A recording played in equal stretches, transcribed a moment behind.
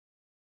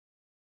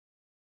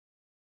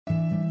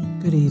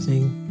Good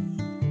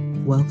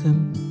evening.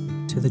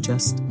 Welcome to the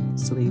Just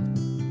Sleep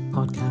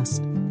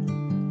podcast.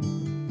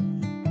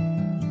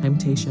 I'm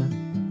Tasha,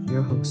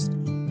 your host.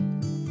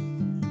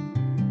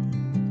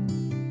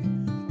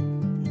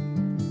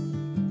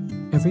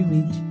 Every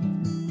week,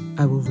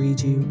 I will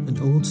read you an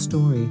old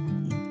story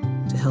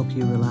to help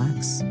you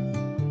relax,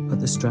 put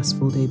the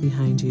stressful day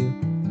behind you,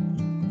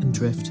 and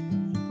drift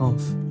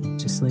off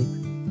to sleep.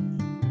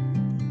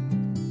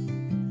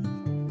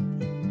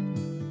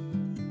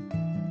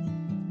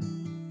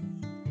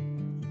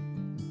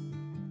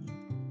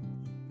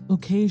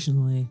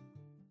 Occasionally,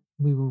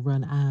 we will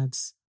run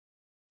ads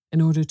in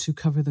order to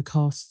cover the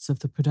costs of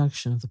the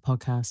production of the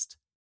podcast.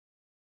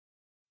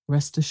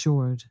 Rest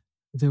assured,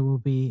 there will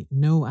be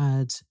no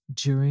ads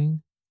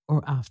during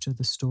or after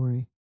the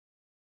story.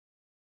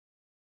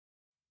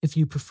 If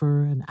you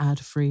prefer an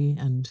ad-free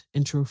and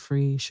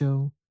intro-free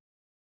show,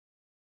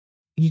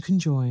 you can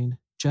join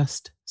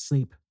Just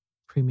Sleep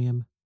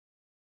Premium.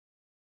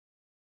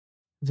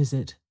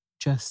 Visit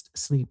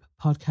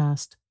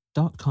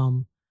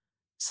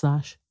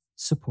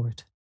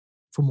justsleeppodcast.com/support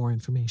for more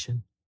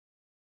information.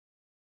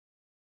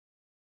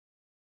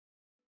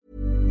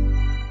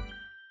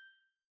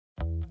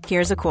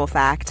 Here's a cool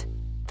fact.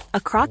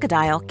 A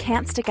crocodile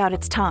can't stick out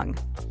its tongue.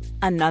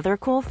 Another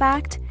cool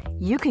fact,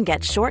 you can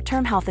get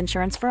short-term health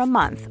insurance for a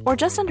month or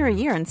just under a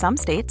year in some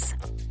states.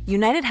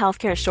 United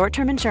Healthcare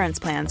short-term insurance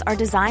plans are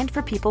designed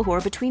for people who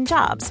are between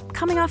jobs,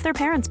 coming off their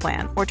parents'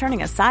 plan, or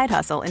turning a side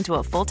hustle into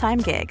a full-time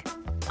gig.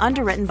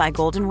 Underwritten by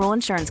Golden Rule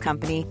Insurance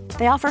Company,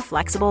 they offer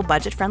flexible,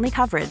 budget-friendly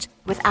coverage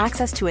with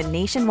access to a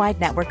nationwide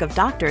network of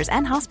doctors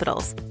and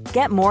hospitals.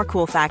 Get more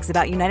cool facts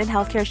about United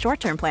Healthcare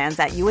short-term plans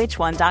at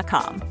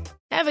uh1.com.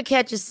 Ever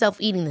catch yourself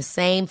eating the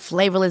same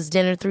flavorless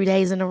dinner 3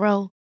 days in a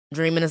row?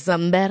 Dreaming of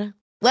something better?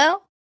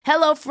 Well,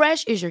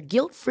 HelloFresh is your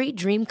guilt-free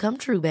dream come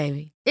true,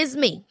 baby. It's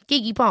me,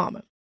 Keke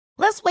Palmer.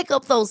 Let's wake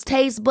up those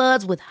taste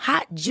buds with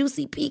hot,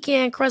 juicy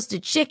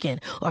pecan-crusted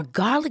chicken or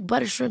garlic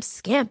butter shrimp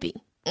scampi.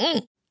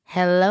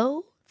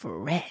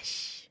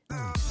 HelloFresh.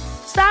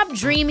 Stop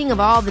dreaming of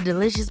all the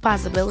delicious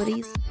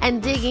possibilities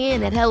and dig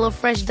in at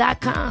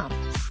HelloFresh.com.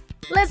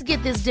 Let's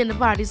get this dinner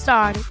party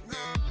started.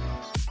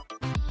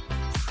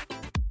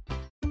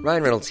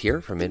 Ryan Reynolds here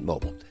from Mint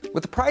Mobile.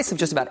 With the price of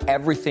just about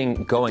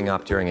everything going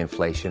up during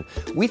inflation,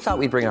 we thought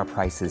we'd bring our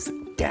prices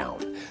down.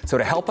 So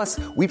to help us,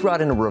 we brought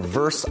in a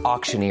reverse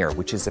auctioneer,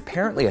 which is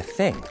apparently a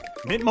thing.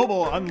 Mint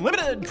Mobile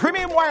Unlimited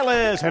Premium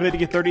Wireless. How to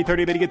get 30,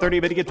 30, how to get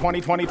 30, how to get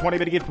 20, 20, 20,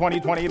 how to get 20,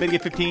 20, how to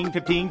get 15,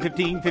 15,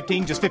 15,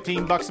 15, just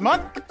 $15 a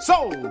month?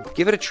 Sold!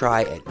 Give it a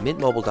try at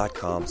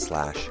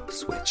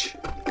mintmobile.com/switch.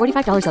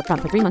 $45 up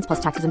front for 3 months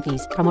plus taxes and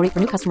fees. Promo rate for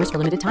new customers for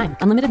limited time.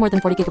 Unlimited more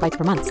than 40 gigabytes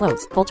per month.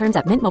 Slows full terms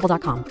at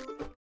mintmobile.com.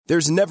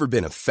 There's never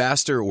been a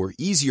faster or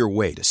easier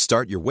way to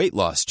start your weight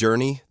loss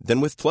journey than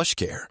with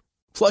PlushCare.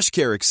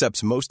 PlushCare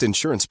accepts most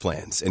insurance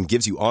plans and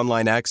gives you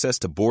online access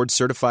to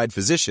board-certified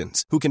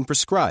physicians who can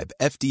prescribe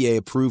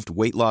FDA-approved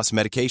weight loss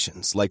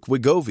medications like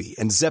Wegovy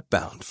and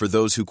Zepbound for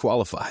those who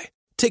qualify.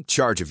 Take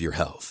charge of your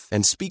health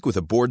and speak with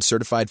a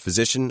board-certified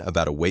physician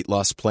about a weight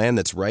loss plan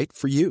that's right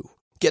for you.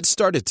 Get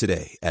started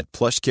today at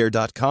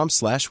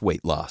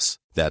plushcare.com/weight loss.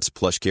 That's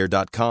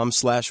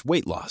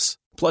plushcare.com/weight loss.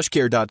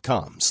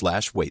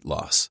 plushcare.com/weight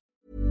loss.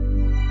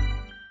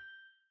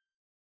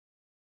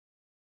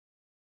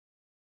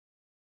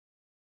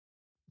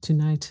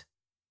 Tonight,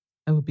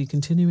 I will be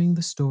continuing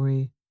the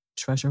story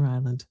Treasure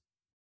Island.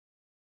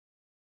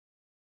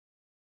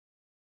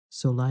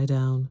 So lie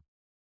down,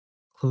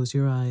 close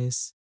your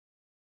eyes,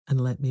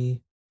 and let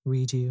me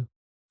read you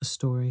a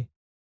story.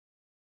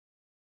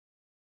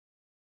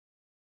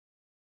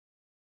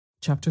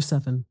 Chapter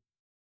 7.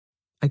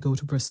 I go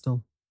to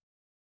Bristol.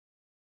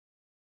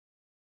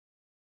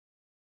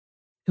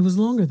 It was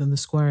longer than the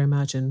squire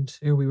imagined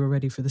ere we were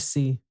ready for the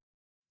sea,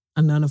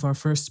 and none of our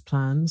first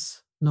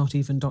plans, not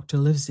even Dr.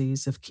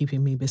 Livesey's of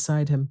keeping me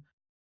beside him,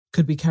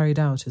 could be carried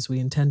out as we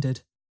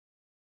intended.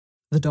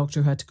 The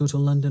doctor had to go to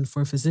London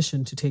for a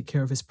physician to take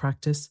care of his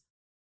practice.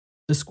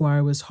 The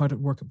squire was hard at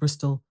work at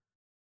Bristol,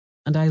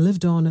 and I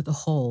lived on at the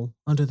Hall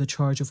under the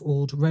charge of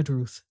old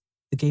Redruth,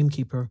 the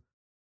gamekeeper,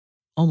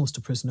 almost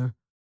a prisoner,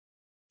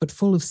 but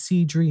full of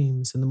sea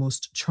dreams and the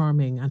most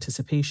charming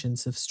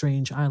anticipations of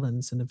strange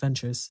islands and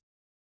adventures.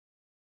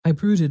 I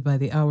brooded by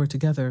the hour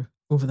together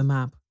over the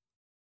map,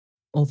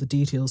 all the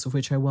details of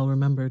which I well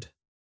remembered.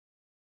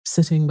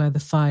 Sitting by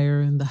the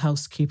fire in the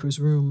housekeeper's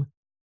room,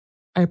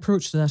 I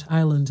approached that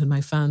island in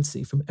my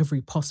fancy from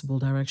every possible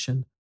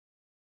direction.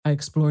 I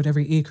explored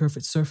every acre of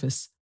its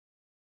surface.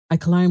 I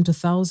climbed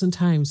 1,000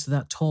 times to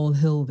that tall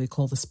hill they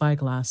call the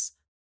Spyglass,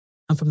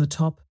 and from the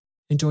top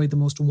enjoyed the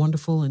most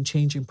wonderful and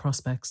changing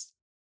prospects.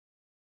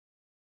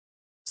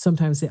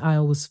 Sometimes the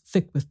isle was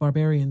thick with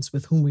barbarians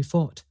with whom we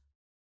fought,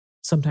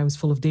 sometimes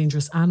full of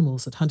dangerous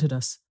animals that hunted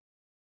us.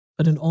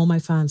 But in all my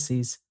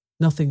fancies,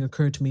 nothing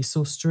occurred to me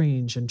so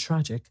strange and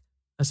tragic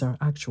as our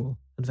actual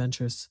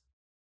adventures.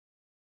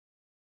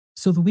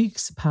 So the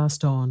weeks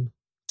passed on,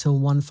 till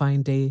one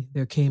fine day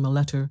there came a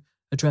letter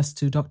addressed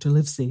to Dr.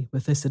 Livesey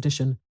with this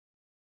addition: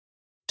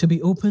 to be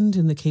opened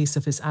in the case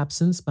of his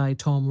absence by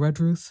Tom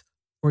Redruth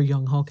or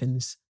young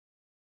Hawkins.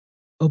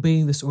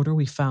 Obeying this order,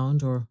 we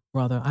found, or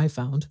rather I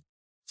found,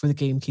 for the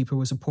gamekeeper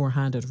was a poor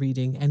hand at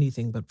reading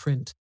anything but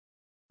print,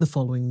 the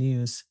following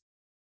news.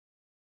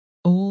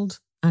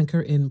 Old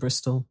Anchor Inn,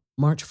 Bristol,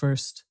 March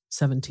 1st,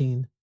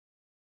 17.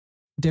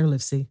 Dear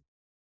Livesey,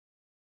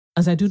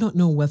 as I do not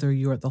know whether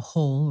you're at the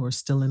Hall or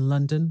still in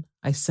London,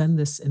 I send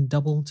this in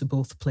double to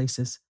both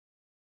places.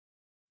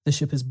 The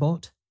ship is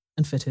bought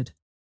and fitted.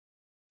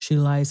 She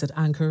lies at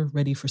anchor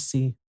ready for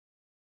sea.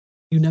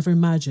 You never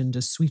imagined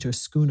a sweeter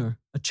schooner,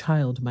 a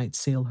child might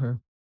sail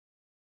her.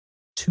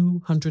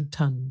 200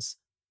 tons.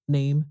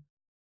 Name,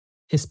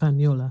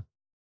 Hispaniola.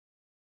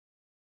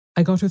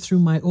 I got her through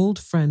my old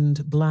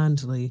friend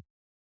Blandly,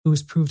 who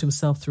has proved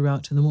himself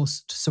throughout the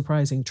most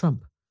surprising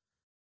trump.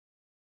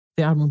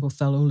 The admirable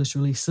fellow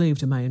literally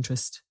slaved in my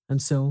interest, and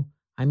so,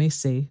 I may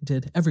say,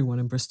 did everyone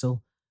in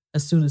Bristol,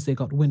 as soon as they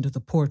got wind of the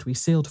port we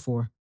sailed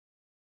for.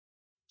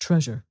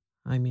 Treasure,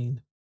 I mean.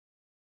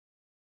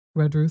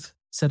 Redruth,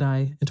 said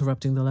I,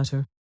 interrupting the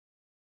letter.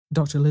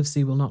 Dr.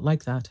 Livesey will not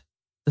like that.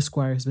 The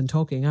squire has been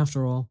talking,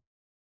 after all.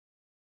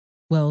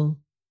 Well,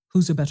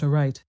 who's a better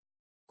right?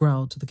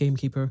 Growled the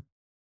gamekeeper.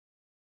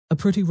 A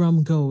pretty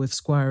rum go if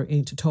squire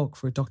ain't to talk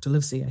for Dr.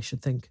 Livesey, I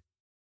should think.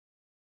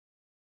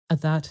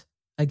 At that,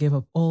 I gave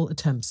up all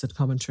attempts at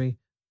commentary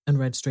and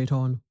read straight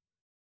on.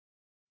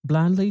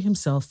 Blandly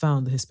himself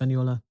found the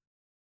Hispaniola,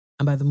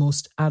 and by the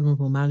most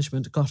admirable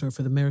management got her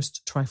for the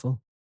merest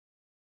trifle.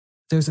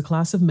 There's a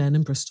class of men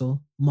in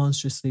Bristol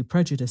monstrously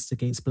prejudiced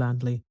against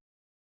Blandly.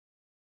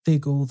 They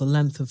go the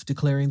length of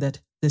declaring that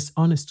this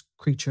honest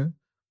creature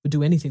would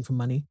do anything for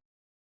money,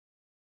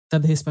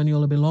 that the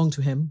Hispaniola belonged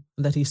to him,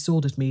 and that he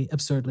sold it me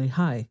absurdly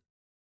high.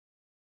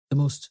 The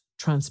most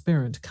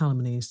transparent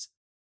calumnies,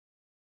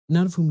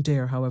 none of whom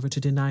dare, however, to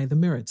deny the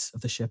merits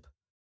of the ship.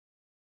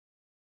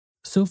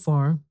 So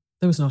far,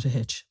 there was not a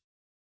hitch.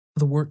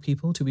 The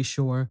workpeople, to be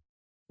sure,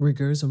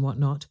 riggers and what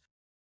not,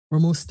 were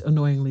most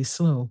annoyingly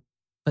slow,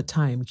 but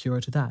time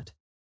cured that.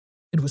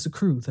 It was the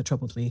crew that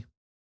troubled me.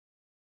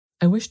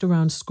 I wished a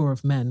round score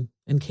of men,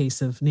 in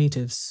case of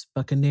natives,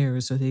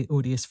 buccaneers, or the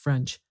odious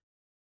French,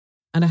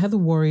 and I had the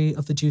worry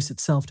of the deuce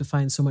itself to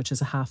find so much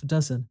as a half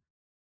dozen,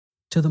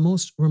 till the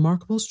most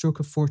remarkable stroke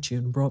of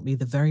fortune brought me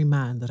the very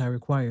man that I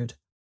required.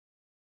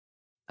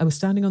 I was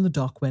standing on the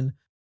dock when,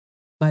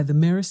 by the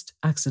merest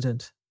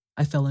accident,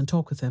 I fell in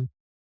talk with him.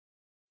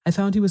 I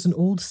found he was an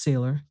old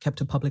sailor,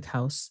 kept a public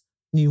house,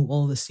 knew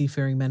all the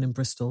seafaring men in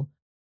Bristol,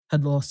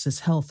 had lost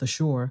his health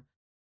ashore,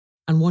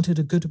 and wanted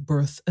a good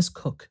berth as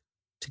cook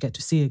to get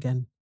to sea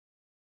again.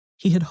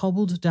 He had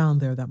hobbled down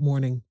there that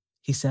morning,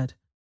 he said,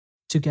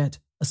 to get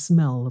a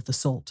smell of the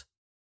salt.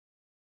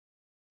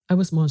 I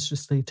was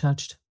monstrously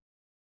touched.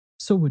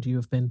 So would you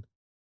have been.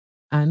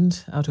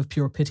 And, out of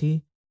pure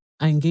pity,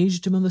 I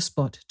engaged him on the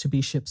spot to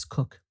be ship's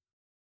cook.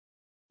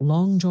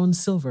 Long John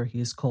Silver he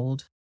is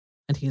called,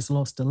 and he has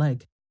lost a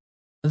leg.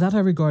 That I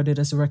regarded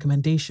as a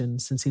recommendation,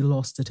 since he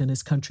lost it in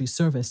his country's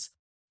service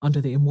under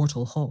the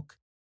immortal Hawk.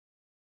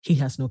 He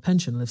has no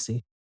pension,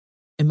 Livesey.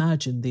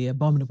 Imagine the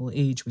abominable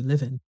age we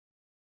live in.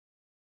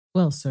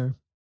 Well, sir,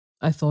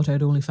 I thought I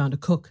had only found a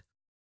cook,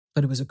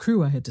 but it was a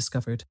crew I had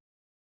discovered.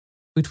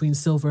 Between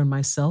Silver and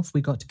myself, we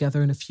got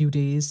together in a few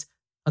days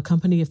a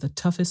company of the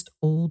toughest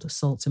old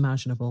salts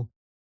imaginable.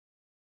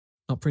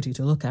 Not pretty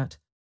to look at,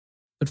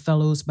 but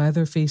fellows by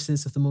their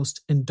faces of the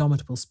most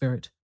indomitable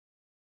spirit.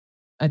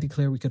 I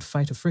declare we could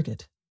fight a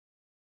frigate.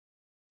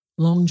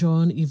 Long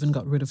John even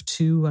got rid of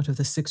 2 out of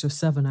the 6 or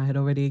 7 I had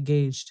already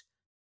engaged.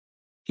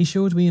 He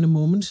showed me in a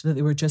moment that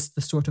they were just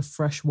the sort of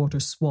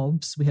freshwater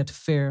swabs we had to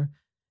fare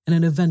in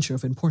an adventure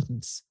of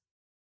importance.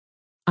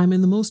 I'm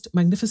in the most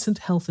magnificent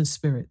health and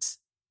spirits,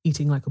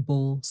 eating like a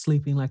bull,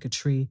 sleeping like a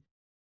tree.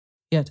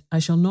 Yet I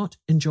shall not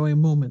enjoy a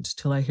moment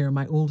till I hear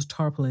my old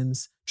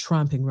tarpaulins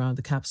tramping round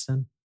the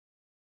capstan.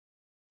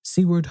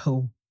 Seaward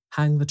ho,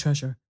 hang the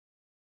treasure.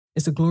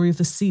 It's the glory of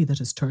the sea that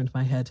has turned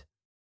my head.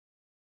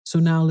 So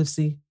now,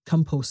 Livesey,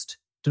 come post.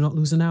 Do not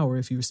lose an hour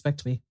if you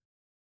respect me.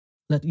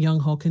 Let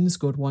young Hawkins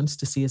go at once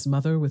to see his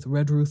mother with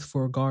Redruth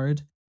for a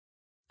guard,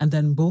 and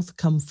then both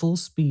come full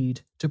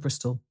speed to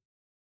Bristol.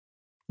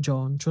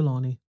 John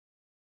Trelawney.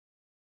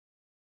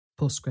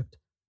 Postscript.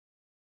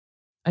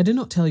 I did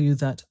not tell you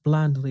that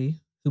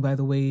Blandly, who by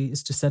the way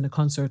is to send a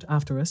concert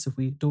after us if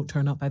we don't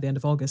turn up by the end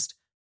of August,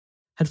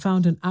 had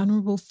found an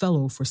admirable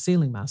fellow for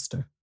sailing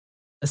master,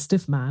 a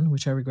stiff man,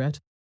 which I regret,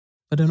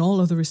 but in all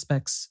other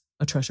respects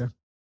a treasure.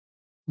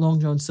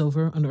 Long John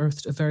Silver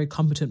unearthed a very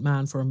competent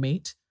man for a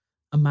mate,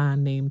 a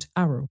man named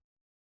Arrow.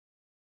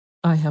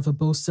 I have a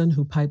boatswain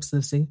who pipes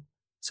Livesey,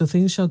 so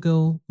things shall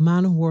go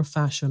man-of-war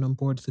fashion on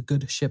board the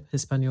good ship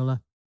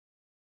Hispaniola.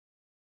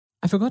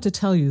 I forgot to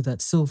tell you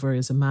that Silver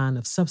is a man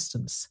of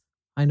substance.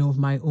 I know of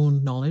my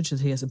own knowledge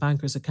that he has a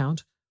banker's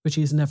account, which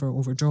he has never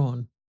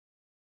overdrawn.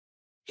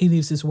 He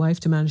leaves his wife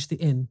to manage the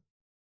inn,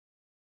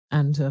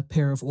 and a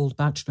pair of old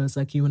bachelors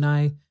like you and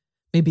I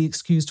may be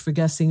excused for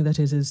guessing that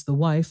it is the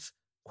wife,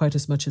 quite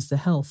as much as the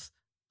health,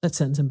 that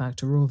sends him back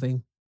to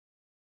roving.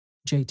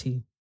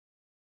 J.T.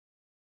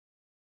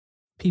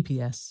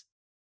 P.P.S.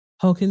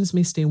 Hawkins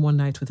may stay one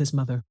night with his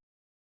mother.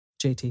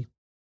 J.T.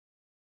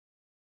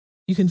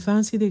 You can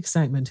fancy the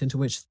excitement into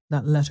which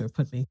that letter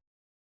put me.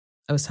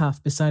 I was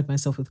half beside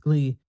myself with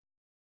glee,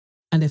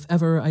 and if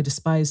ever I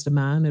despised a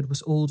man, it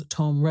was old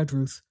Tom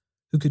Redruth,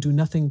 who could do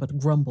nothing but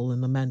grumble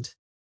and lament.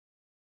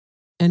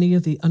 Any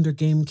of the under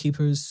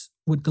gamekeepers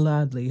would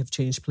gladly have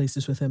changed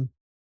places with him,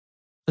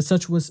 but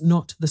such was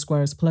not the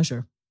squire's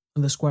pleasure,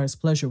 and the squire's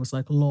pleasure was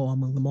like law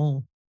among them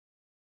all.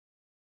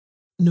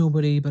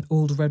 Nobody but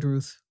old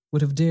Redruth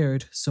would have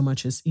dared so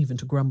much as even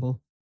to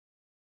grumble.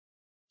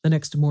 The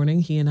next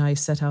morning he and I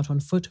set out on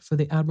foot for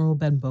the Admiral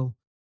Benbow,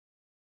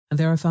 and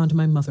there I found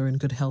my mother in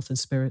good health and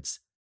spirits.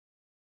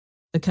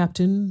 The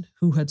captain,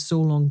 who had so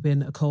long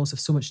been a cause of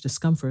so much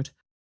discomfort,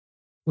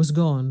 was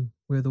gone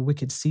where the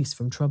wicked cease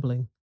from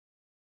troubling.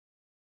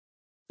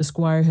 The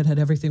squire had had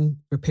everything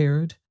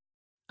repaired,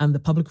 and the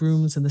public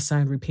rooms and the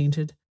sign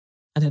repainted,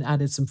 and had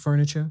added some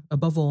furniture,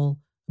 above all,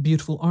 a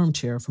beautiful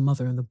armchair for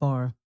mother in the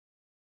bar.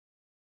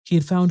 He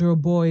had found her a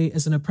boy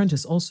as an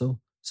apprentice also,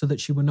 so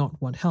that she would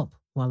not want help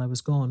while I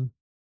was gone.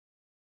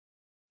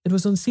 It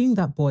was on seeing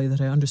that boy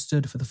that I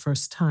understood for the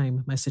first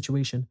time my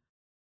situation.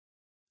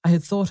 I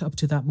had thought up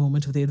to that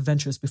moment of the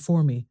adventures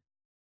before me,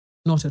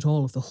 not at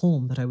all of the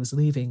home that I was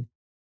leaving.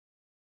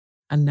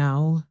 And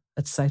now,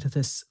 at sight of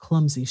this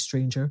clumsy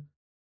stranger,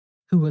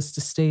 who was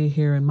to stay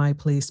here in my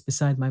place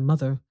beside my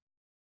mother,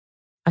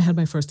 I had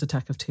my first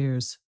attack of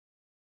tears.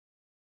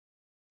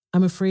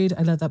 I'm afraid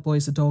I led that boy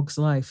as a dog's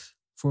life,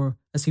 for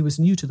as he was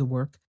new to the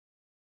work,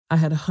 I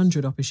had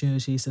 100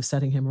 opportunities of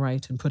setting him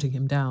right and putting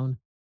him down,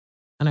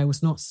 and I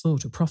was not slow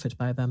to profit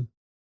by them.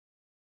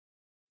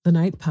 The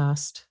night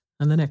passed,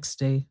 and the next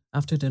day,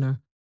 after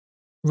dinner,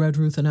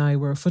 Redruth and I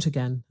were afoot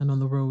again and on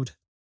the road.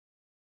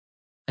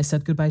 I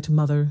said goodbye to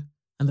mother,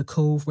 and the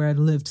cove where I'd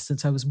lived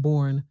since I was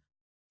born,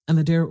 and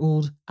the dear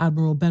old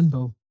Admiral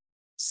Benbow,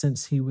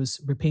 since he was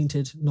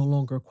repainted no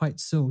longer quite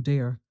so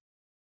dear.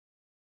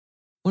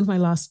 One of my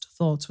last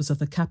thoughts was of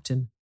the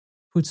captain,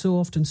 who had so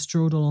often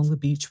strode along the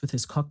beach with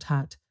his cocked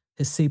hat,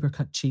 his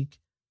sabre-cut cheek,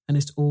 and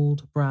his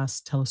old brass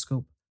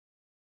telescope.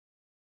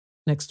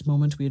 Next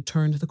moment we had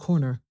turned the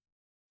corner,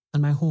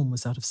 and my home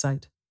was out of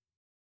sight.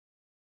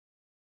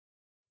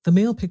 The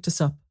mail picked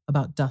us up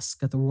about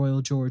dusk at the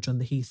Royal George on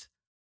the Heath.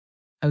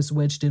 I was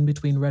wedged in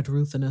between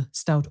Redruth and a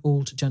stout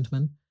old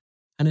gentleman,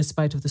 and in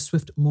spite of the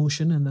swift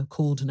motion and the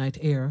cold night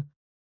air,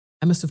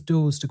 I must have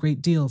dozed a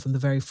great deal from the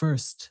very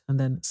first, and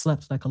then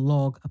slept like a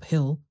log up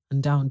hill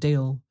and down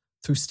dale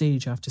through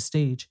stage after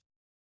stage.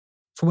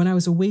 For when I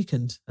was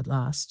awakened at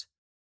last,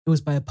 it was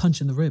by a punch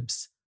in the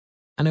ribs,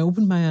 and I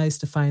opened my eyes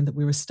to find that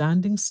we were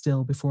standing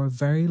still before a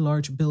very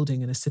large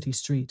building in a city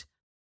street,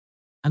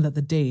 and that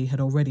the day had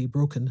already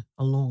broken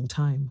a long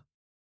time.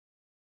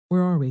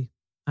 "Where are we?"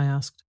 I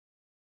asked.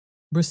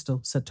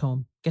 "Bristol," said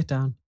Tom. "Get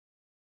down."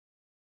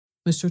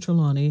 Mr.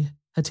 Trelawney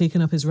had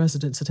taken up his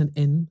residence at an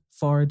inn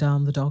far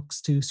down the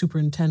docks to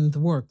superintend the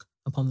work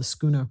upon the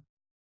schooner.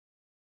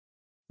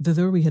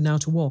 Thither we had now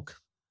to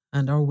walk,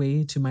 and our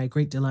way, to my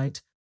great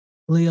delight,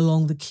 lay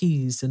along the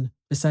quays and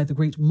beside the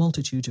great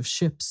multitude of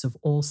ships of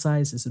all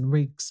sizes and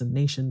rigs and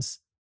nations.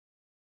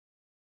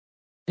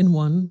 In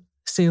one,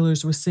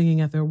 sailors were singing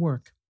at their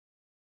work.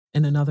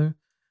 In another,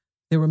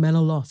 there were men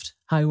aloft,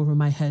 high over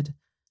my head,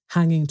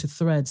 hanging to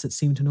threads that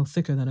seemed no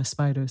thicker than a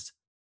spider's.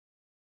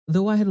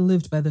 Though I had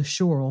lived by the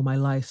shore all my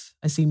life,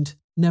 I seemed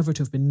never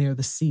to have been near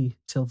the sea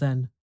till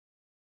then.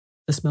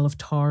 The smell of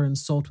tar and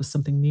salt was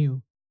something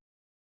new.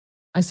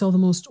 I saw the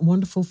most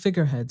wonderful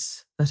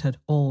figureheads that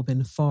had all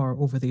been far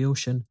over the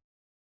ocean.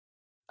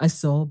 I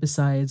saw,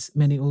 besides,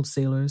 many old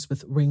sailors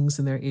with rings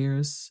in their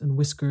ears and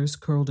whiskers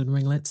curled in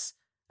ringlets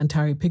and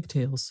tarry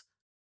pigtails,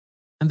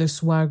 and their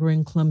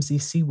swaggering, clumsy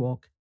sea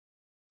walk,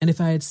 and if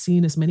I had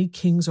seen as many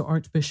kings or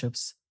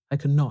archbishops, I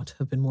could not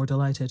have been more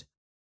delighted.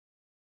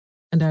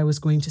 And I was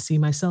going to see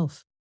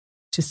myself,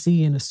 to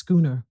sea in a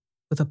schooner,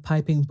 with a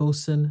piping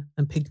boatswain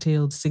and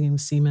pigtailed singing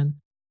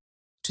seamen,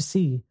 to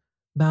sea,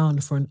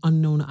 bound for an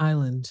unknown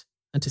island,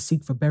 and to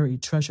seek for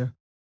buried treasure.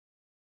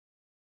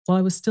 While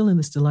I was still in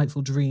this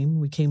delightful dream,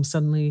 we came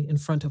suddenly in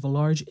front of a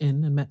large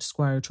inn and met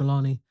Squire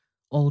Trelawney,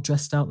 all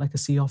dressed out like a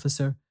sea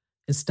officer,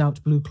 in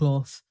stout blue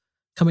cloth,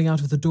 coming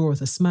out of the door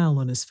with a smile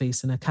on his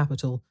face and a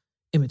capital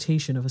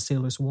imitation of a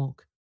sailor's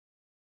walk.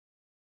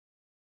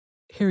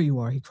 "Here you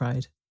are," he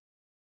cried.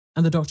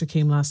 "And the doctor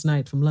came last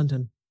night from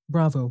London.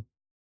 Bravo.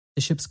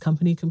 The ship's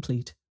company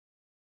complete."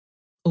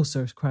 "Oh,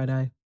 sir," cried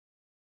I.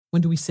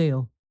 "When do we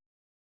sail?"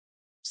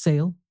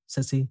 "Sail?"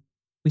 says he.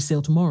 "We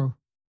sail tomorrow."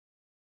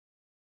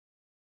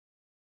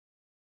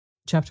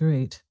 Chapter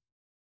 8.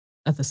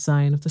 At the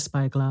Sign of the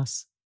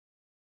Spyglass.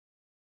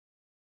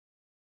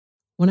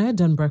 When I had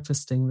done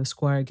breakfasting, the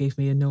squire gave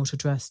me a note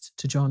addressed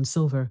to John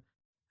Silver,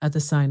 at the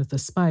Sign of the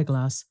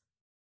Spyglass,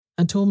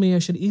 and told me I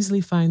should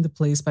easily find the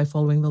place by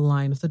following the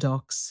line of the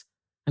docks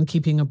and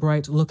keeping a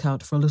bright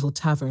lookout for a little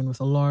tavern with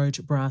a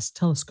large brass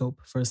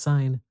telescope for a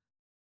sign.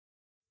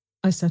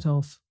 I set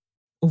off,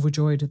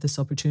 overjoyed at this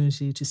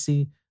opportunity to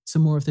see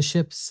some more of the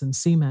ships and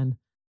seamen,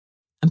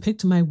 and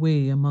picked my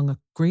way among a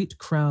great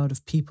crowd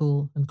of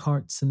people and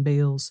carts and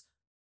bales,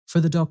 for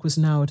the dock was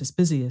now at its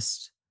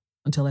busiest,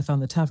 until I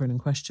found the tavern in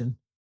question.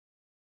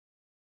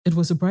 It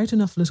was a bright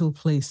enough little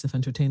place of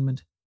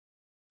entertainment.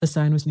 The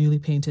sign was newly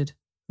painted,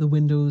 the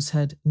windows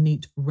had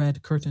neat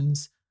red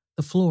curtains,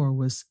 the floor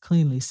was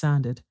cleanly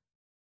sanded.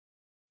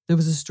 There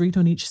was a street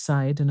on each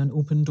side and an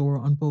open door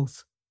on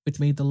both, which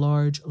made the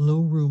large,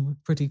 low room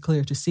pretty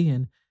clear to see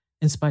in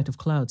spite of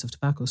clouds of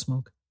tobacco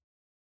smoke.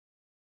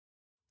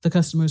 The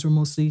customers were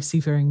mostly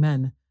seafaring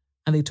men,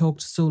 and they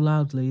talked so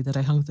loudly that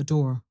I hung at the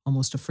door,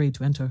 almost afraid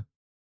to enter.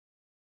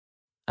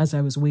 As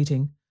I was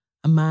waiting,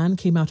 a man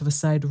came out of a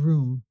side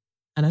room,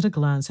 and at a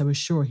glance I was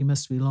sure he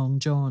must be Long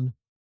John.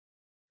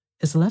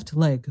 His left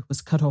leg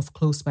was cut off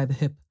close by the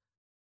hip,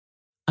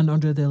 and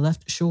under the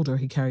left shoulder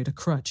he carried a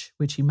crutch,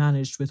 which he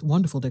managed with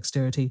wonderful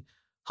dexterity,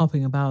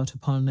 hopping about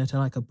upon it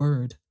like a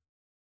bird.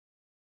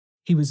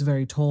 He was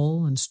very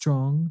tall and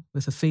strong,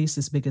 with a face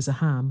as big as a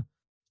ham,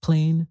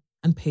 plain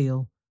and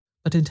pale,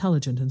 but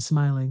intelligent and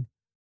smiling.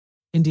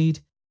 Indeed,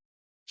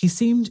 he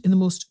seemed in the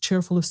most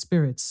cheerful of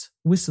spirits,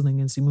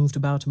 whistling as he moved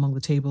about among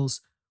the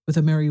tables, with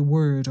a merry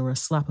word or a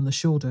slap on the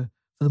shoulder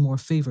for the more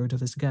favoured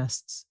of his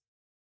guests.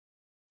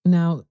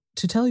 Now,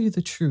 to tell you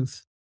the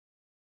truth,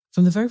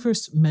 from the very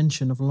first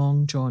mention of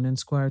Long John in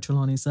Squire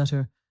Trelawney's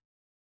letter,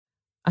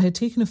 I had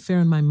taken a fear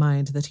in my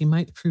mind that he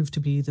might prove to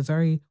be the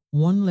very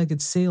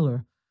one-legged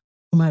sailor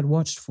whom I had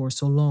watched for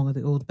so long at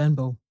the old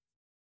Benbow.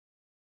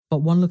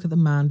 But one look at the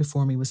man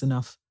before me was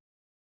enough.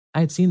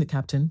 I had seen the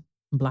captain,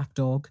 Black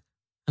Dog,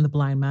 and the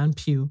blind man,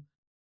 Pew,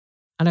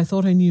 and I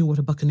thought I knew what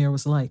a buccaneer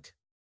was like.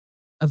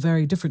 A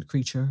very different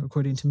creature,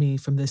 according to me,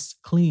 from this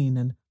clean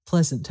and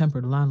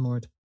pleasant-tempered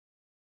landlord.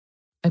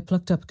 I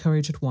plucked up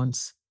courage at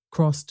once,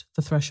 crossed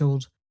the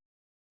threshold,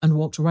 and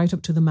walked right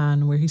up to the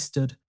man where he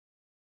stood,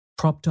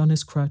 propped on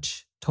his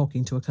crutch,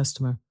 talking to a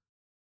customer.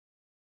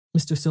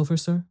 "Mr. Silver,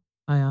 sir?"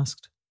 I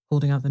asked,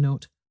 holding out the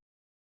note.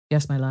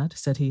 "Yes, my lad,"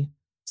 said he.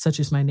 "Such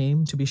is my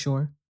name, to be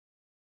sure.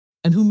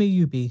 And who may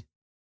you be?"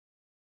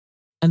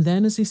 And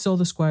then, as he saw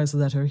the squire's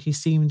letter, he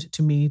seemed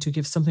to me to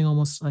give something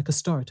almost like a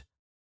start.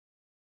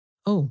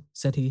 "Oh,"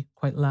 said he,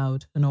 quite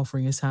loud, and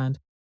offering his hand.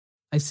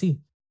 "I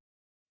see.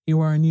 You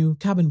are a new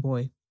cabin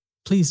boy.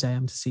 Pleased I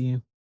am to see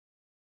you."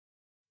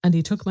 And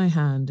he took my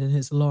hand in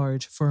his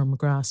large, firm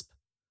grasp.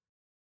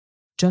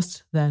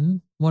 Just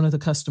then, one of the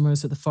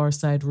customers at the far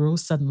side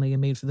rose suddenly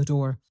and made for the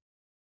door.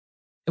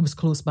 It was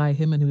close by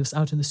him, and he was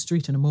out in the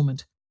street in a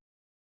moment.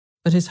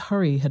 But his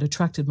hurry had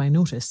attracted my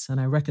notice, and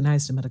I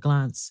recognized him at a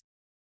glance.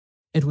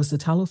 It was the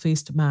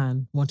tallow-faced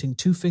man wanting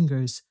 2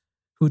 fingers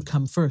who had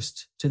come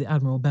first to the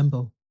Admiral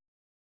Benbow.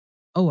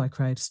 "Oh," I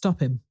cried, "stop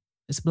him.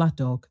 It's Black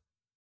Dog."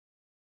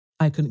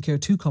 "I couldn't care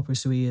 2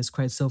 coppers who he is,"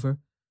 cried Silver,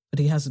 "but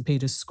he hasn't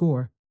paid his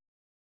score.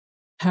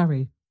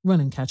 Harry, run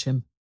and catch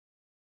him."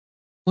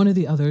 One of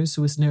the others,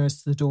 who was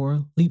nearest to the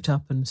door, leaped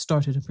up and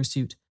started in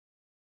pursuit.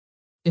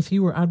 "If he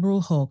were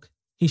Admiral Hawke,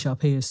 he shall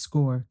pay his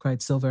score,"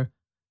 cried Silver,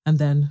 and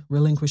then,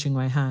 relinquishing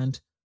my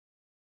hand,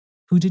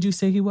 "Who did you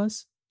say he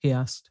was?" he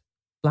asked.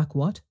 "Black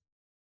what?"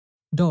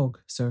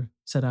 "Dog, sir,"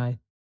 said I.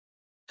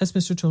 "Has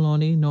Mr.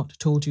 Trelawney not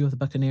told you of the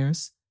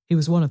buccaneers? He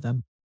was one of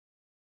them."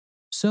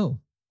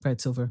 "So," cried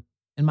Silver,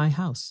 "in my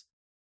house.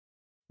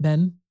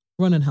 Ben,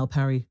 run and help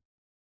Harry.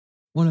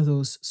 One of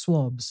those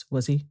swabs,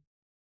 was he?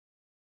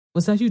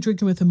 Was that you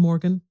drinking with him,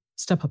 Morgan?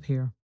 Step up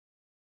here."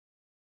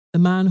 The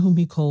man whom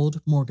he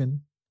called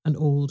Morgan, an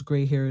old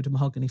grey-haired,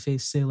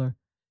 mahogany-faced sailor,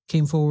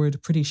 came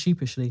forward pretty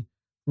sheepishly,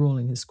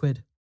 rolling his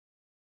quid.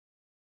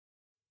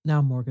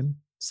 "Now,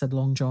 Morgan," said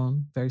Long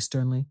John, very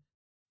sternly,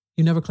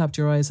 "you never clapped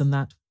your eyes on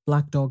that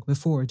Black Dog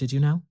before, did you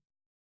now?"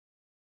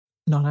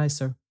 "Not I,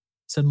 sir,"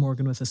 said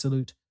Morgan with a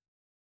salute.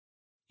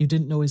 "You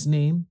didn't know his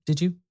name, did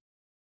you?"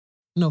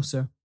 "No,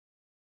 sir."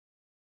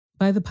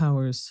 "By the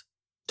powers,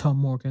 Tom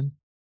Morgan,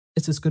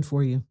 it's as good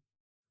for you,"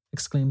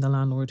 exclaimed the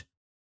landlord.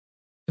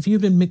 "If you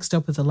had been mixed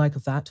up with the like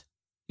of that,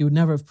 you would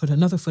never have put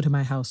another foot in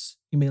my house,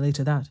 you may lay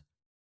to that."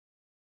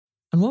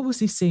 "And what was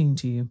he saying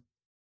to you?"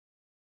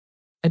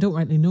 "I don't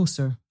rightly know,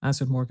 sir,"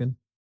 answered Morgan.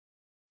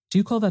 "Do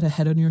you call that a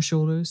head on your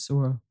shoulders,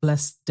 or a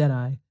blessed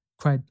dead-eye?"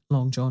 cried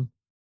Long John.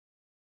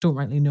 "Don't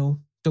rightly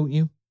know, don't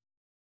you?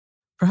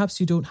 Perhaps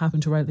you don't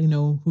happen to rightly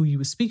know who you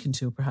was speaking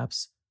to,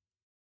 perhaps.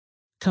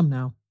 Come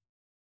now.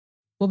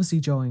 What was he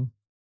jawing?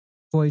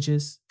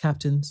 Voyages,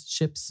 captains,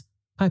 ships?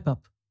 Pipe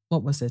up,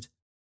 what was it?"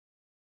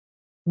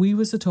 "We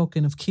was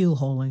a-talking of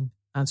keel-hauling,"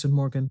 answered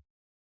Morgan.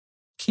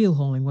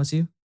 "Keel-hauling, was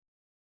you?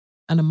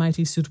 And a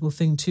mighty suitable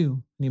thing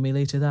too, you may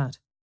lay to that.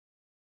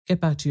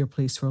 Get back to your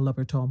place for a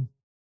lubber, Tom."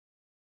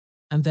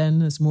 And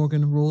then, as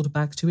Morgan rolled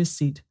back to his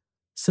seat,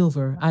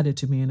 Silver added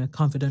to me in a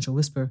confidential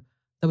whisper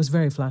that was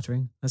very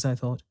flattering, as I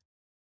thought.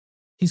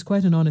 "He's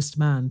quite an honest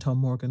man, Tom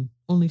Morgan,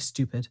 only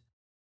stupid.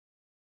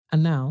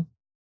 And now,"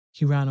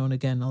 he ran on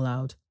again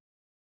aloud,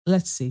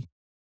 "let's see.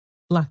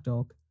 Black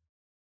Dog.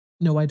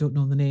 No, I don't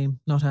know the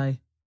name, not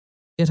I.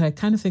 Yet I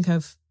kind of think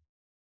I've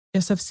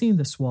seen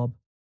the swab.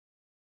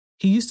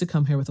 He used to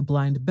come here with a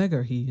blind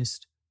beggar, he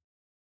used."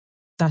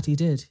 "That he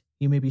did,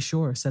 you may be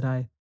sure," said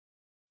I.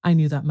 I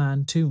knew that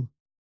man too.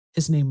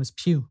 His name was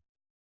Pugh.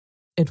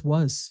 It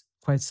was,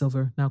 cried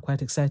Silver, now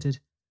quite excited.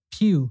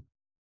 Pugh.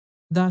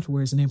 That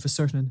were his name for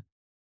certain.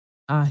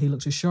 Ah, he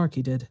looked a shark,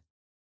 he did.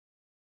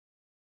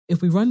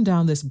 If we run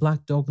down this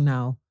black dog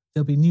now,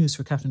 there'll be news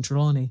for Captain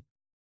Trelawney.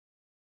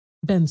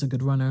 Ben's a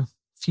good runner.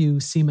 Few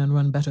seamen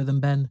run better than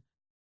Ben.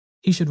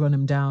 He should run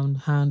him down,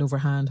 hand over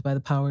hand, by the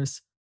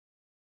powers.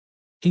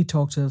 He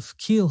talked of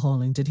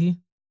keel-hauling, did he?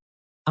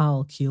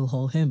 I'll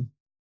keel-haul him.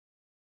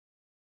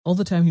 All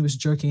the time he was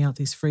jerking out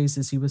these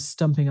phrases, he was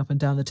stumping up and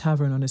down the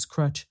tavern on his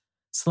crutch,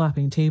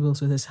 slapping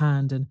tables with his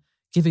hand, and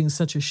giving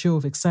such a show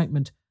of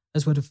excitement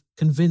as would have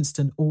convinced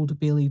an Old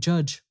Bailey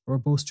judge or a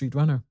Bow Street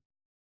runner.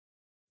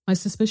 My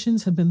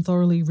suspicions had been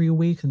thoroughly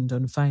reawakened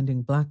on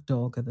finding Black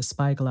Dog at the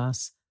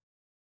spyglass,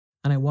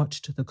 and I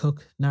watched the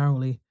cook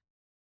narrowly,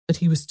 but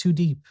he was too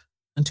deep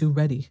and too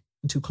ready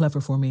and too clever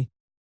for me.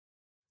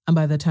 And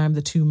by the time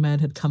the two men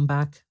had come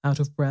back out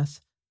of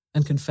breath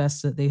and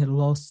confessed that they had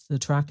lost the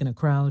track in a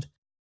crowd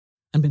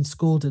and been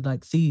scolded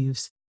like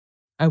thieves,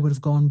 I would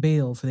have gone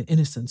bail for the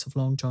innocence of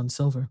Long John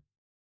Silver.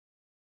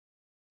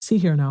 See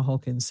here now,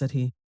 Hawkins, said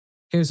he.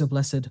 Here's a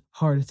blessed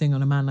hard thing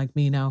on a man like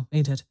me now,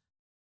 ain't it?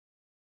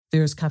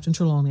 There's Captain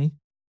Trelawney.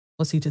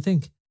 What's he to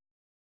think?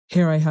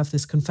 Here I have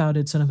this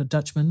confounded son of a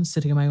Dutchman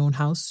sitting in my own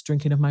house,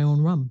 drinking of my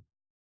own rum.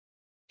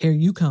 Here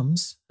you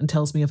comes and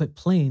tells me of it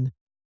plain,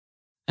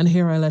 and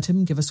here I let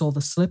him give us all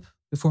the slip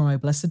before my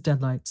blessed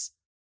deadlights.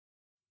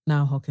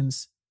 Now,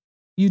 Hawkins,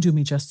 you do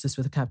me justice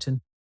with the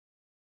captain.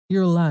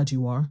 You're a lad,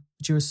 you are,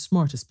 but you're as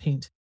smart as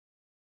paint.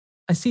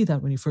 I see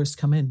that when you first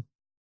come in.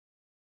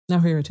 Now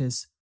here it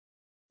is.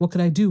 What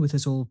could I do with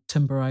this old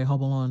timber I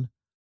hobble on?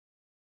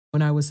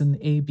 When I was an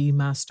A.B.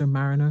 master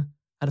mariner,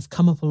 I'd have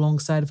come up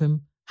alongside of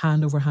him,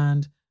 hand over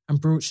hand,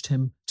 and broached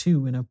him,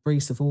 too, in a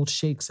brace of old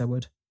shakes, I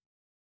would.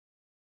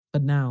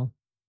 But now...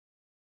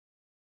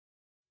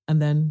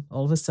 And then,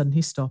 all of a sudden,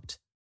 he stopped,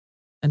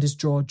 and his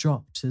jaw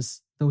dropped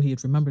as though he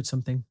had remembered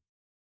something.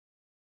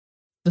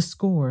 The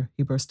score,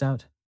 he burst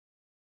out.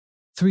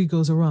 3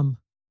 goes a rum.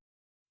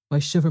 Why,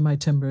 shiver my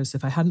timbers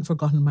if I hadn't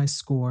forgotten my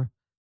score.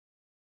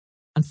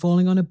 And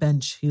falling on a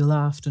bench, he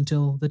laughed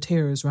until the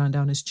tears ran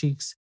down his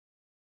cheeks.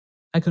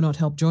 I could not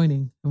help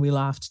joining, and we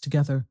laughed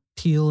together,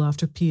 peal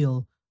after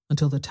peal,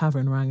 until the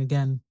tavern rang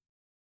again.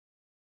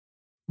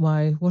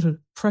 Why, what a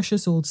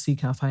precious old sea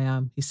calf I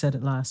am, he said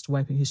at last,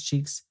 wiping his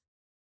cheeks.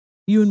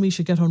 You and me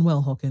should get on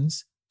well,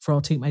 Hawkins, for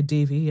I'll take my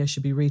Davy, I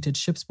should be rated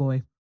ship's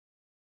boy.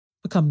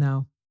 But come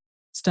now,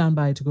 stand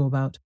by to go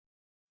about.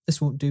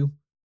 This won't do.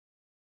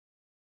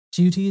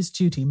 Duty is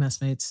duty,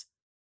 messmates.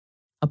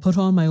 I'll put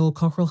on my old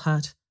cockerel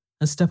hat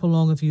and step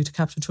along of you to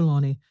Captain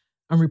Trelawney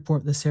and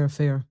report this here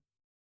affair.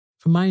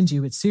 For mind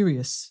you, it's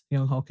serious,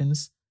 young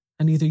Hawkins,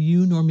 and neither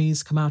you nor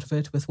me's come out of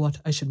it with what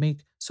I should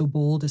make so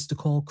bold as to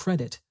call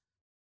credit.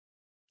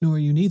 Nor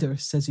you neither,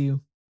 says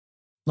you.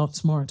 Not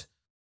smart.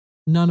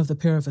 None of the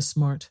pair of us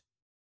smart.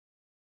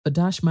 But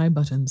dash my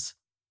buttons,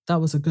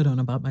 that was a good one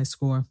about my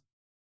score.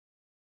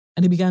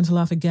 And he began to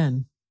laugh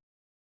again,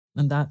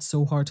 and that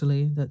so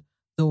heartily that,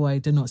 though I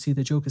did not see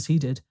the joke as he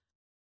did,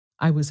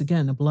 I was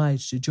again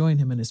obliged to join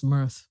him in his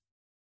mirth.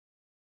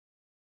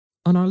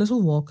 On our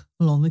little walk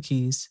along the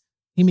quays,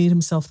 he made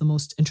himself the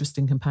most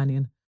interesting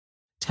companion,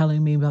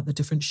 telling me about the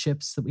different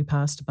ships that we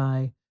passed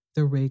by,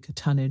 their rig,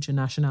 tonnage, and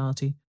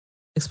nationality,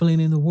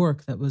 explaining the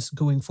work that was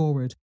going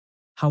forward,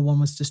 how one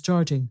was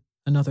discharging,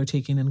 another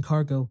taking in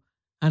cargo,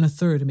 and a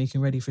third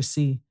making ready for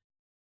sea.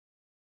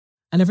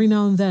 And every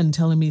now and then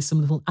telling me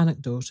some little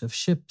anecdote of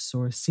ships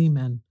or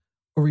seamen,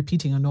 or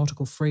repeating a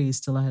nautical phrase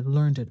till I had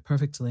learned it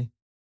perfectly.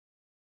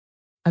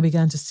 I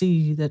began to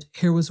see that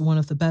here was one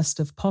of the best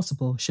of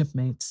possible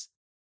shipmates.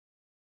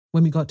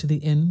 When we got to the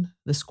inn,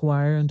 the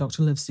squire and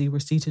Dr. Livesey were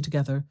seated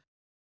together,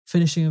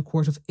 finishing a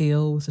quart of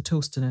ale with a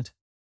toast in it,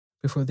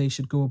 before they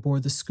should go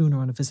aboard the schooner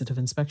on a visit of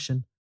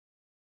inspection.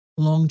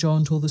 Long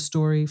John told the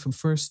story from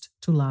first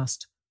to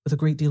last with a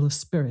great deal of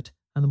spirit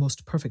and the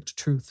most perfect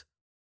truth.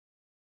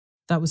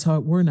 That was how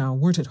it were now,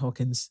 weren't it,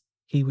 Hawkins?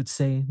 He would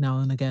say now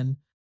and again,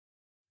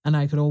 and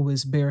I could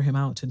always bear him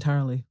out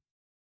entirely.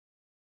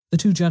 The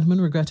two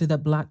gentlemen regretted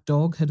that Black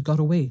Dog had got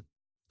away,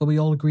 but we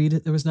all agreed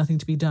that there was nothing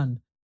to be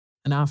done,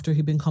 and after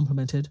he'd been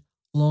complimented,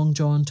 Long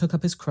John took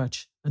up his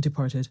crutch and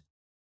departed.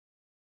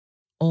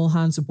 All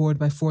hands aboard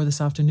by 4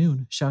 this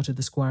afternoon, shouted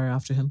the squire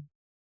after him.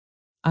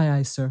 Aye,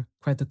 aye, sir,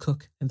 cried the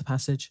cook in the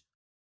passage.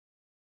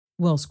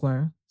 Well,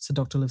 squire, said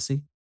Dr.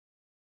 Livesey,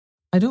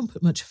 I don't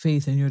put much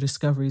faith in your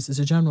discoveries as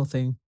a general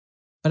thing,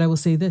 but I will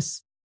say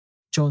this,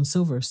 John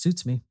Silver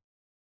suits me.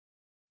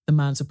 The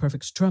man's a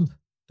perfect trump,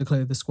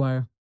 declared the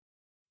squire.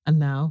 And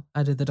now,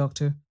 added the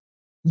doctor,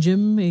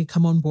 Jim may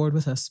come on board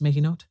with us, may he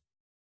not?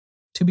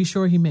 To be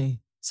sure he may,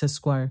 says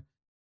Squire.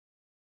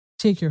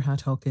 Take your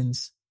hat,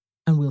 Hawkins,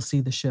 and we'll see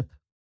the ship.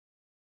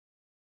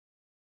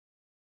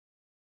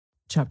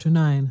 Chapter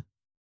 9.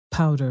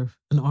 Powder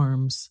and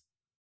Arms.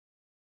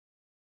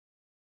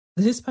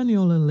 The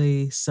Hispaniola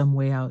lay some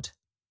way out,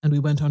 and we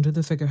went under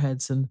the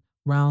figureheads and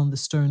round the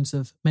sterns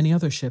of many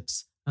other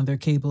ships, and their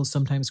cables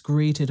sometimes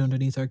grated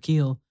underneath our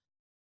keel.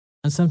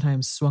 and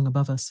sometimes swung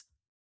above us.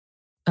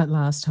 At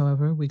last,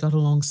 however, we got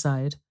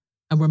alongside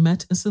and were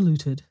met and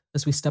saluted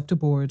as we stepped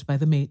aboard by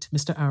the mate,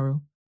 Mr.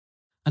 Arrow,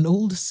 an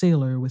old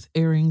sailor with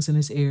earrings in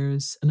his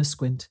ears and a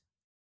squint.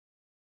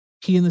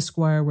 He and the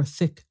squire were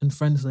thick and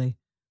friendly,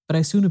 but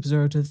I soon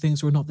observed that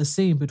things were not the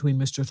same between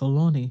Mr.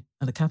 Trelawney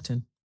and the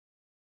captain.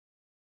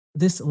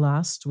 This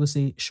last was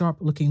a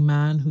sharp-looking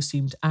man who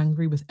seemed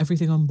angry with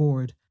everything on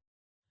board.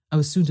 I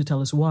was soon to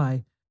tell us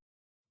why,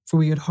 for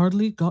we had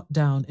hardly got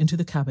down into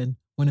the cabin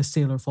when a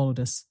sailor followed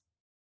us.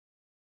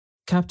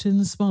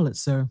 "Captain Smollett,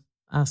 sir,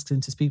 asked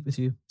him to speak with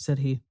you," said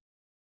he.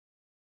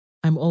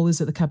 "I'm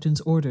always at the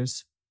captain's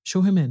orders.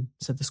 Show him in,"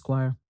 said the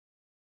squire.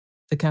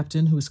 The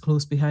captain, who was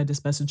close behind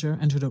his messenger,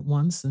 entered at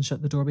once and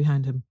shut the door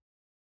behind him.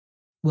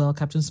 "Well,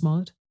 Captain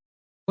Smollett,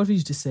 what have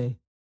you to say?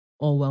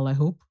 All well, I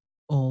hope?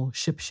 All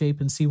ship-shape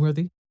and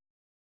seaworthy?"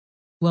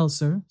 "Well,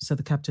 sir," said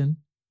the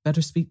captain,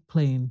 "better speak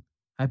plain,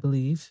 I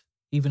believe,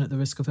 even at the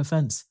risk of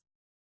offence.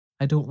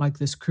 I don't like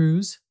this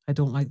cruise, I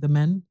don't like the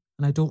men,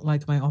 and I don't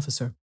like my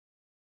officer.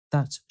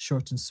 That's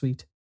short and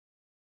sweet."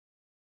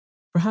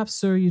 "Perhaps,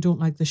 sir, you don't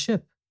like the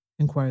ship?"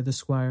 inquired the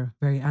squire,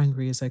 very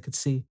angry as I could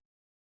see.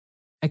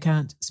 "I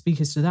can't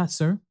speak as to that,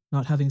 sir,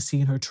 not having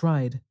seen her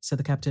tried," said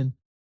the captain.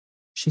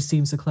 "She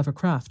seems a clever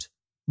craft.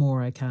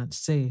 More I can't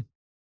say."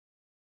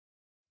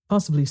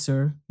 "Possibly,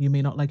 sir, you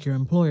may not like your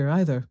employer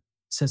either,"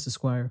 says the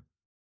squire.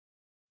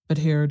 But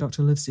here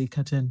Dr. Livesey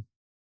cut in.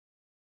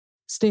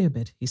 "Stay a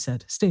bit," he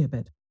said, "stay a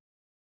bit.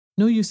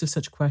 No use of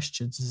such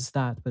questions as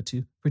that but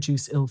to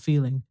produce ill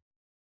feeling.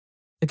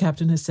 The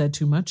captain has said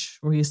too much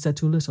or he has said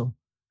too little,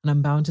 and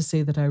I'm bound to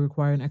say that I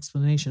require an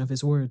explanation of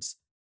his words.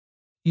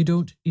 You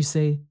don't, you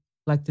say,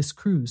 like this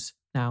cruise.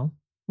 Now,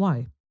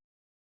 why?"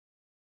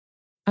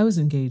 "I was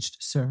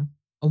engaged, sir,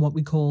 on what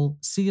we call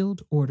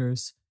sealed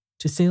orders,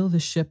 to sail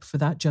this ship for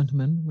that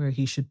gentleman where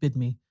he should bid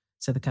me,"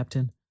 said the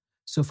captain.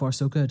 "So far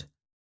so good.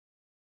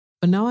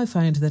 But now I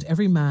find that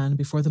every man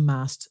before the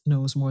mast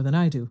knows more than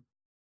I do.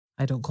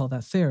 I don't call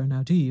that fair,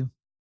 now do you?"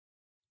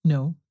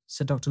 "No,"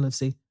 said Dr.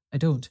 Livesey, "I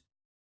don't."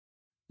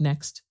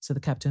 "Next," said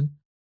the captain,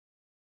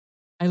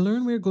 "I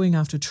learn we are going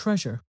after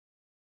treasure.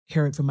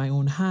 Hear it from my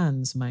own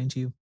hands, mind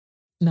you.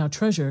 Now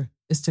treasure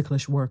is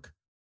ticklish work.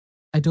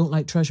 I don't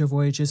like treasure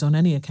voyages on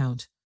any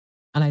account,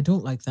 and I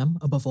don't like them,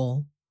 above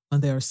all,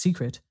 when they are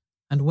secret,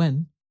 and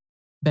when,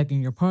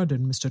 begging your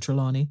pardon, Mr.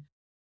 Trelawney,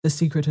 the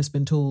secret has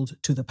been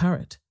told to the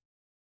parrot."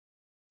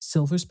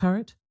 "Silver's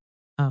parrot?"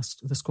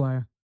 asked the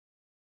squire.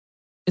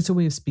 "It's a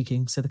way of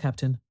speaking," said the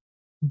captain.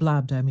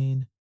 "Blabbed, I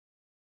mean.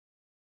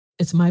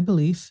 It's my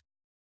belief,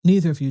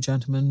 neither of you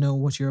gentlemen know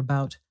what you're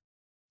about,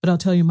 but I'll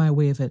tell you my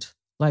way of it,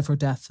 life or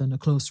death and a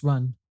close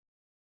run."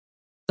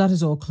 "That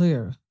is all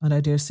clear, and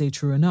I dare say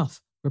true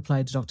enough,"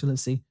 replied Dr.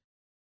 Livesey.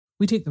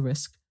 "We take the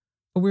risk,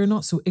 but we are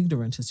not so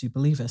ignorant as you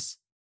believe us.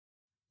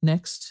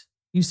 Next,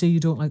 you say you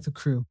don't like the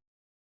crew.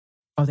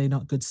 Are they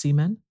not good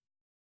seamen?"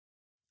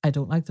 "I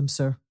don't like them,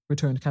 sir,"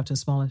 returned Captain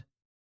Smollett.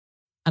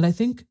 "And I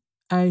think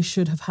I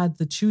should have had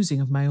the choosing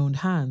of my own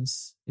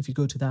hands, if you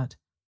go to that."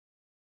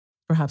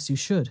 "Perhaps you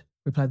should,"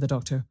 replied the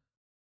doctor.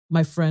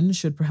 "My friend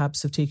should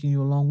perhaps have taken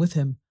you along with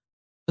him,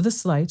 but the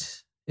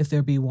slight, if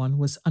there be one,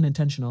 was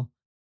unintentional."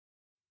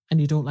 "And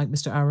you don't like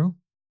Mr. Arrow?"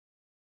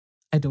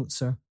 "I don't,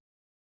 sir.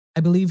 I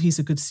believe he's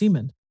a good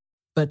seaman,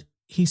 but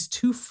he's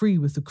too free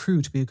with the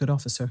crew to be a good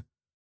officer.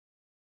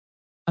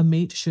 A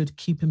mate should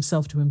keep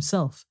himself to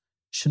himself,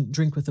 shouldn't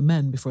drink with the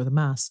men before the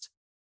mast."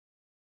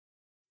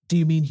 "Do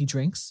you mean he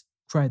drinks?"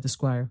 cried the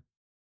squire.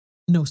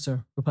 "No,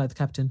 sir," replied the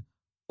captain,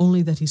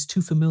 "only that he's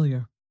too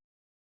familiar."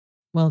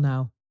 "Well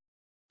now,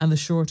 and the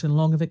short and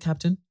long of it,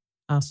 captain?"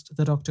 asked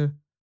the doctor.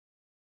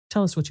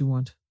 "Tell us what you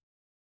want."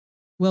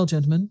 "Well,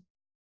 gentlemen,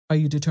 are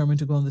you determined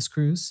to go on this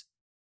cruise?"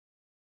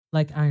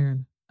 "Like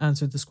iron,"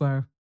 answered the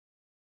squire.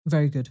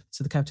 "Very good,"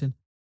 said the captain.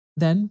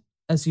 "Then,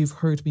 as you've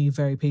heard me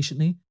very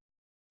patiently,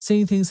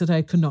 saying things that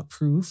I could not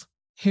prove,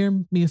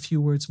 hear me a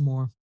few words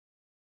more.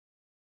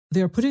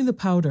 They are putting the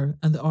powder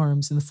and the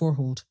arms in the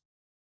forehold.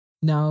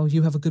 Now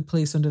you have a good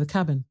place under the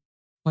cabin.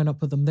 Why not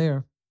put them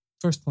there?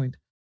 First point.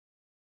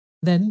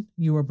 Then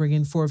you are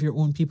bringing 4 of your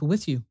own people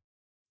with you,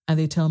 and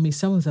they tell me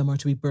some of them are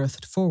to be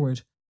berthed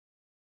forward.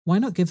 Why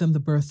not give them the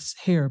berths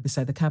here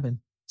beside the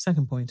cabin?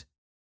 Second point.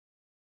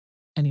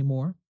 "Any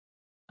more?"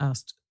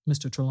 asked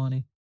Mr.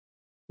 Trelawney.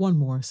 "One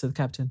more," said the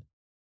captain.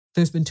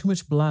 "There's been too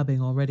much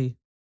blabbing already."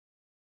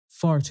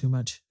 "Far too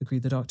much,"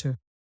 agreed the doctor.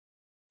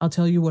 "I'll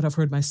tell you what I've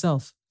heard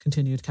myself,"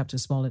 continued Captain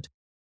Smollett,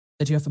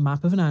 "that you have a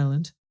map of an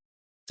island,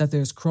 that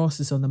there's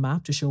crosses on the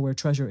map to show where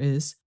treasure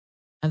is,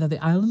 and that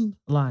the island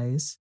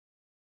lies,"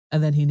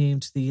 and then he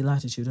named the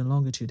latitude and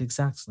longitude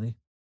exactly.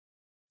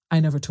 "I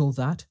never told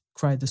that,"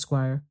 cried the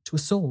squire, "to a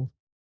soul."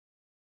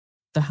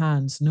 "The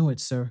hands know it,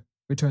 sir,"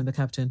 returned the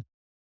captain.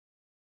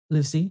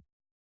 "Livesey,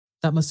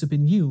 that must have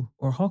been you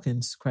or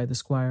Hawkins," cried the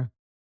squire.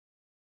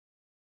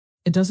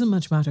 "It doesn't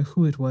much matter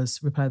who it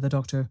was," replied the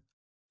doctor,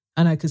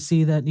 and I could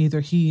see that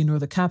neither he nor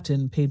the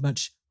captain paid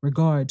much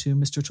regard to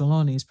Mr.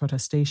 Trelawney's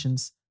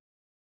protestations.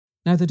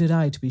 Neither did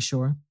I, to be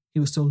sure. He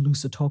was so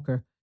loose a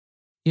talker.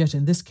 Yet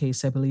in this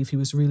case I believe he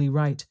was really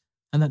right,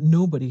 and that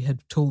nobody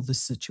had told the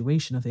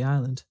situation of the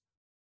island.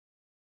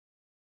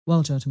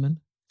 Well, gentlemen,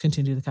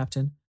 continued the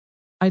captain,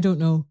 I don't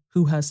know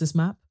who has this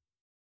map,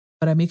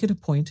 but I make it a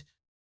point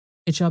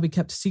it shall be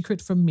kept secret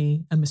from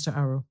me and Mr.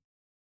 Arrow.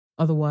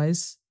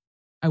 Otherwise,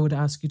 I would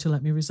ask you to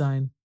let me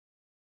resign.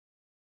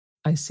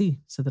 I see,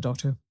 said the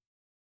doctor.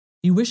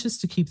 You wish us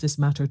to keep this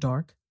matter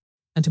dark,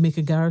 and to make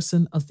a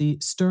garrison of the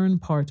stern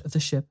part of the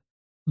ship,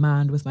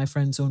 manned with my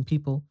friend's own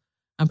people,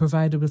 and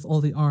provided with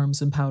all the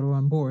arms and powder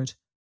on board.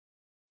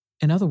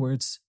 In other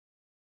words,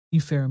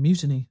 you fear a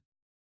mutiny.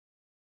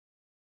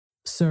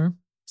 Sir,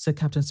 said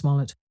Captain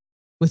Smollett,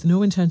 with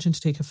no intention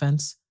to take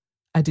offence,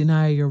 I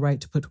deny your right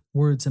to put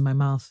words in my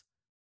mouth.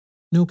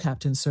 No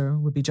captain, sir,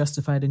 would be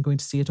justified in going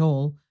to sea at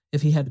all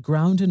if he had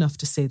ground enough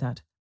to say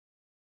that.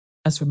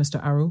 As for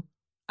Mr. Arrow,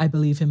 I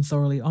believe him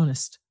thoroughly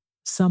honest.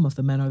 Some of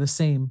the men are the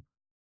same.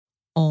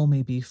 All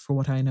may be, for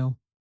what I know.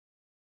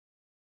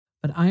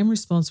 But I am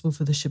responsible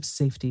for the ship's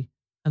safety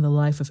and the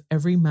life of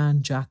every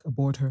man Jack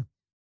aboard her.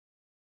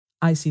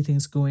 I see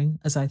things going,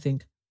 as I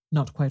think,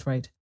 not quite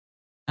right,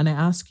 and I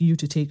ask you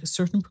to take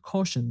certain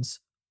precautions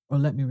or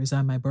let me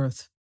resign my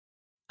berth.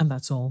 And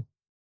that's all.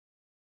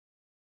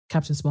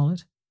 Captain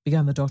Smollett,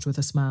 began the doctor with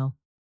a smile,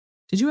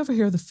 did you ever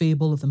hear the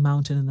fable of the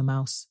mountain and the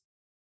mouse?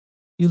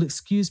 You'll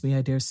excuse me,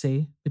 I dare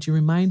say, but you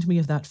remind me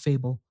of that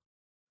fable.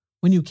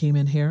 When you came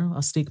in here,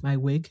 I'll stake my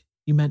wig,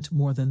 you meant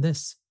more than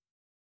this.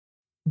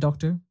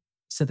 Doctor,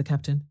 said the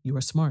captain, you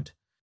are smart.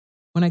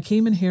 When I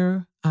came in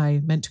here,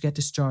 I meant to get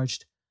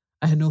discharged.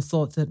 I had no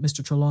thought that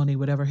Mr. Trelawney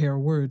would ever hear a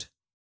word.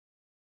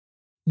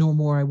 Nor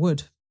more I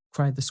would,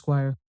 cried the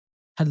squire.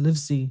 Had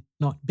Livesey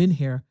not been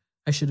here,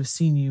 I should have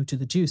seen you to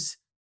the deuce.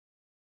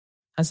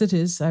 As it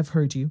is, I've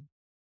heard you.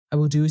 I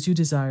will do as you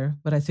desire,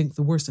 but I think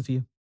the worse of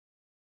you.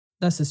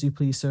 That's as you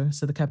please, sir,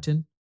 said the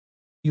captain.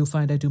 You'll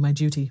find I do my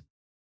duty.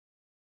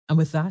 And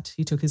with that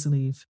he took his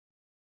leave.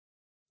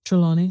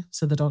 Trelawney,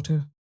 said the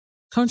doctor,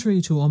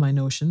 contrary to all my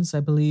notions, I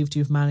believed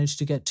you've managed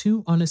to get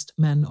 2 honest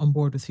men on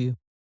board with you,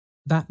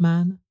 that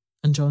man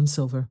and John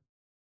Silver.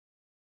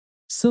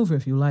 Silver,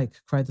 if you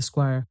like, cried the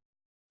squire,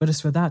 but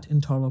as for that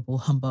intolerable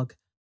humbug,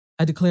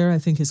 I declare I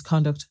think his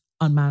conduct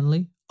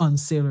unmanly,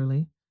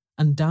 unsailorly,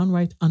 and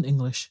downright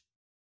un-English.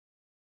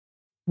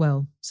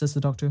 Well, says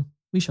the doctor,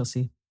 we shall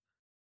see.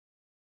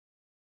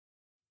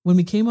 When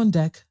we came on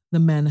deck, the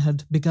men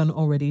had begun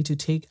already to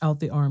take out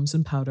the arms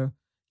and powder,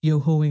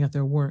 yo-hoing at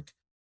their work,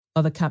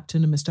 while the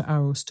captain and Mr.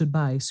 Arrow stood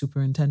by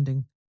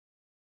superintending.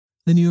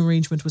 The new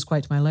arrangement was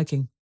quite my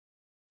liking.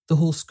 The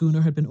whole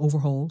schooner had been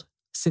overhauled,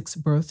 6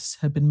 berths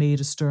had been made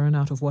astern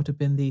out of what had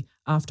been the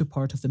after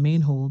part of the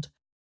main hold,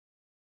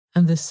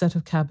 and this set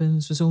of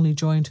cabins was only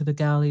joined to the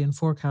galley and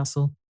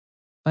forecastle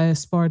by a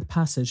sparred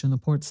passage on the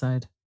port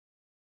side.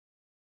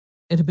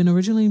 It had been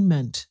originally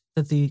meant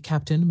that the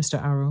captain,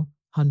 Mr. Arrow,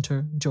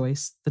 Hunter,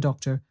 Joyce, the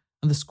doctor,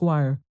 and the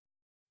squire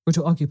were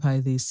to occupy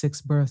these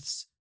 6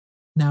 berths.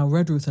 Now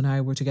Redruth and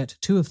I were to get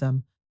 2 of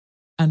them,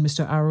 and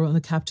Mr. Arrow and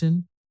the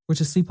captain were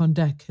to sleep on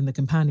deck in the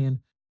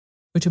companion,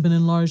 which had been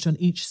enlarged on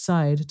each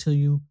side till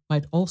you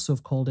might also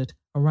have called it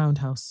a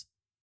roundhouse.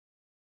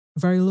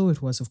 Very low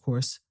it was, of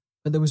course,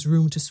 but there was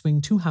room to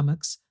swing 2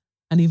 hammocks,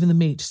 and even the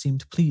mate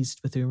seemed pleased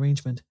with the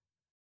arrangement.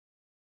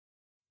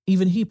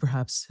 Even he,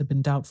 perhaps, had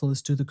been doubtful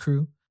as to the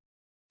crew,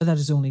 but that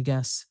is only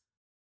guess,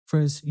 for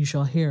as you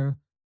shall hear,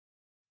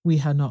 we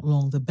had not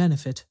long the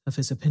benefit of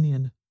his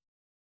opinion.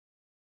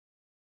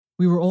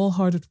 We were all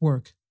hard at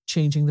work,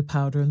 changing the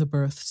powder in the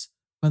berths,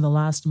 when the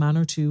last man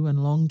or 2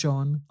 and Long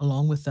John,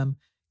 along with them,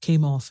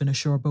 came off in a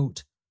shore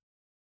boat.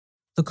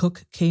 The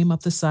cook came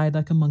up the side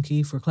like a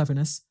monkey for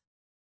cleverness,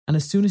 and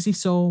as soon as he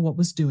saw what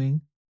was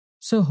doing,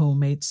 "So ho,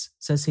 mates,"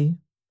 says he,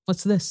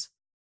 "what's this?"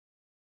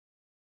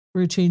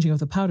 "We're changing of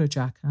the powder,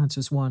 Jack,"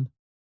 answers one.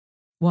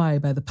 "Why,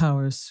 by the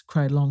powers,"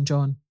 cried Long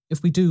John,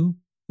 "if we do,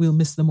 we'll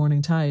miss the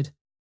morning tide."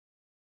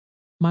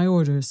 "My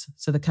orders,"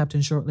 said the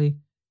captain shortly.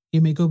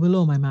 "You may go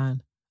below, my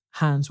man.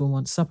 Hands will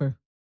want supper."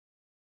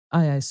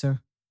 "Aye, aye,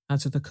 sir,"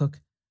 answered the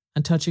cook,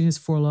 and touching his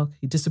forelock,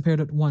 he disappeared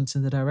at once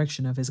in the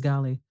direction of his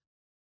galley.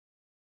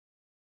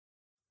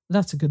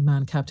 "That's a good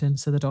man, Captain,"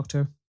 said the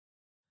doctor.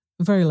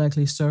 "Very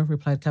likely, sir,"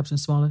 replied Captain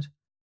Smollett.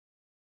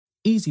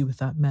 "Easy with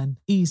that, men,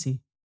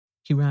 easy,"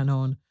 he ran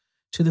on,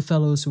 to the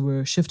fellows who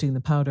were shifting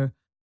the powder,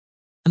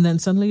 and then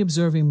suddenly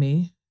observing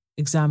me,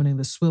 examining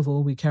the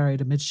swivel we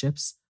carried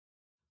amidships,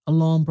 a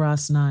long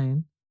brass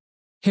 9,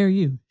 "Here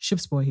you,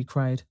 ship's boy," he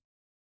cried.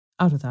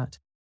 "Out of that.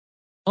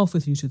 Off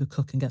with you to the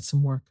cook and get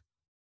some work."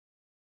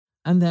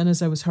 And then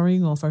as I was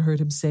hurrying off, I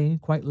heard him say,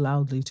 quite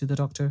loudly to the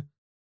doctor,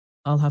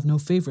 "I'll have no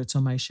favourites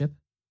on my ship."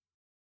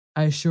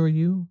 I assure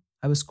you,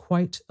 I was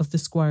quite of the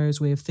squire's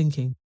way of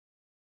thinking,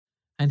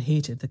 and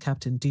hated the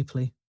captain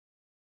deeply.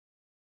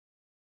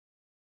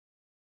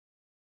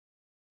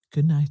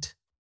 Good night.